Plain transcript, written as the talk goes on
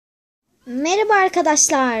Merhaba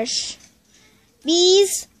arkadaşlar.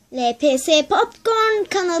 Biz LPS Popcorn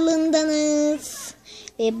kanalındanız.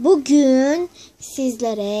 Ve bugün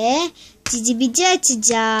sizlere cici bici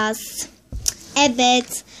açacağız.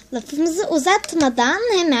 Evet, lafımızı uzatmadan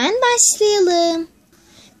hemen başlayalım.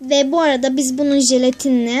 Ve bu arada biz bunun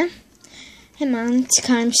jelatinini hemen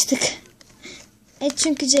çıkarmıştık.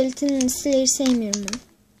 Çünkü jelatinin sileri sevmiyorum ben.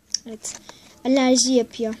 Evet, alerji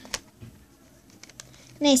yapıyor.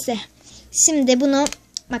 Neyse, şimdi bunu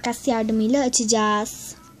makas yardımıyla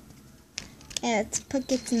açacağız. Evet,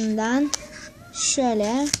 paketinden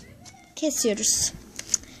şöyle kesiyoruz.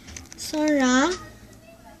 Sonra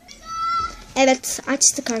evet,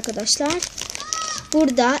 açtık arkadaşlar.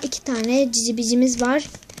 Burada 2 tane cici bicimiz var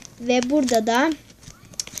ve burada da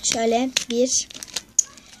şöyle bir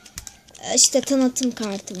tanıtım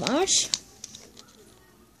kartı var.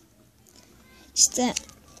 İşte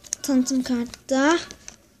tanıtım kartı.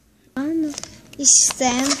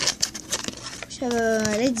 İşte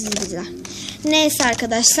şöyle cizgiler. Neyse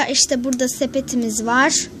arkadaşlar, işte burada sepetimiz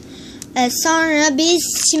var. Sonra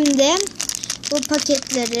biz şimdi bu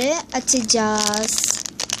paketleri açacağız.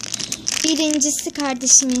 Birincisi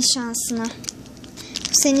kardeşimin şansına.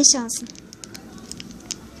 Senin şansın.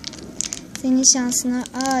 Senin şansına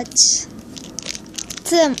açtım.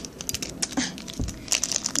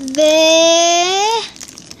 Ve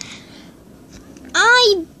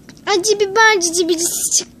acı biber cici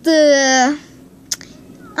bicisi çıktı.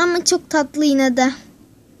 Ama çok tatlı yine de.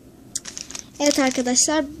 Evet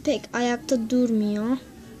arkadaşlar, pek ayakta durmuyor.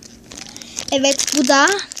 Evet, bu da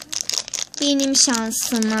benim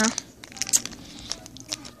şansıma.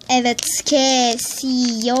 Evet,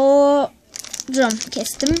 kesiyorum.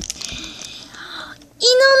 Kestim.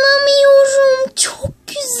 İnanamıyorum. Çok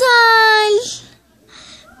güzel.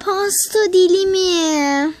 Pasta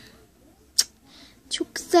dilimi.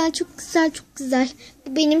 Çok güzel, çok güzel, çok güzel.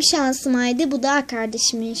 Bu benim şansımaydı. Bu da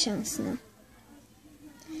kardeşimin şansına.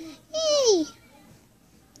 Hey!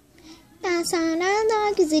 Ben senden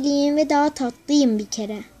daha güzeliyim ve daha tatlıyım bir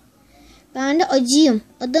kere. Ben de acıyım.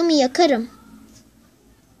 Adamı yakarım.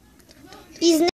 Biz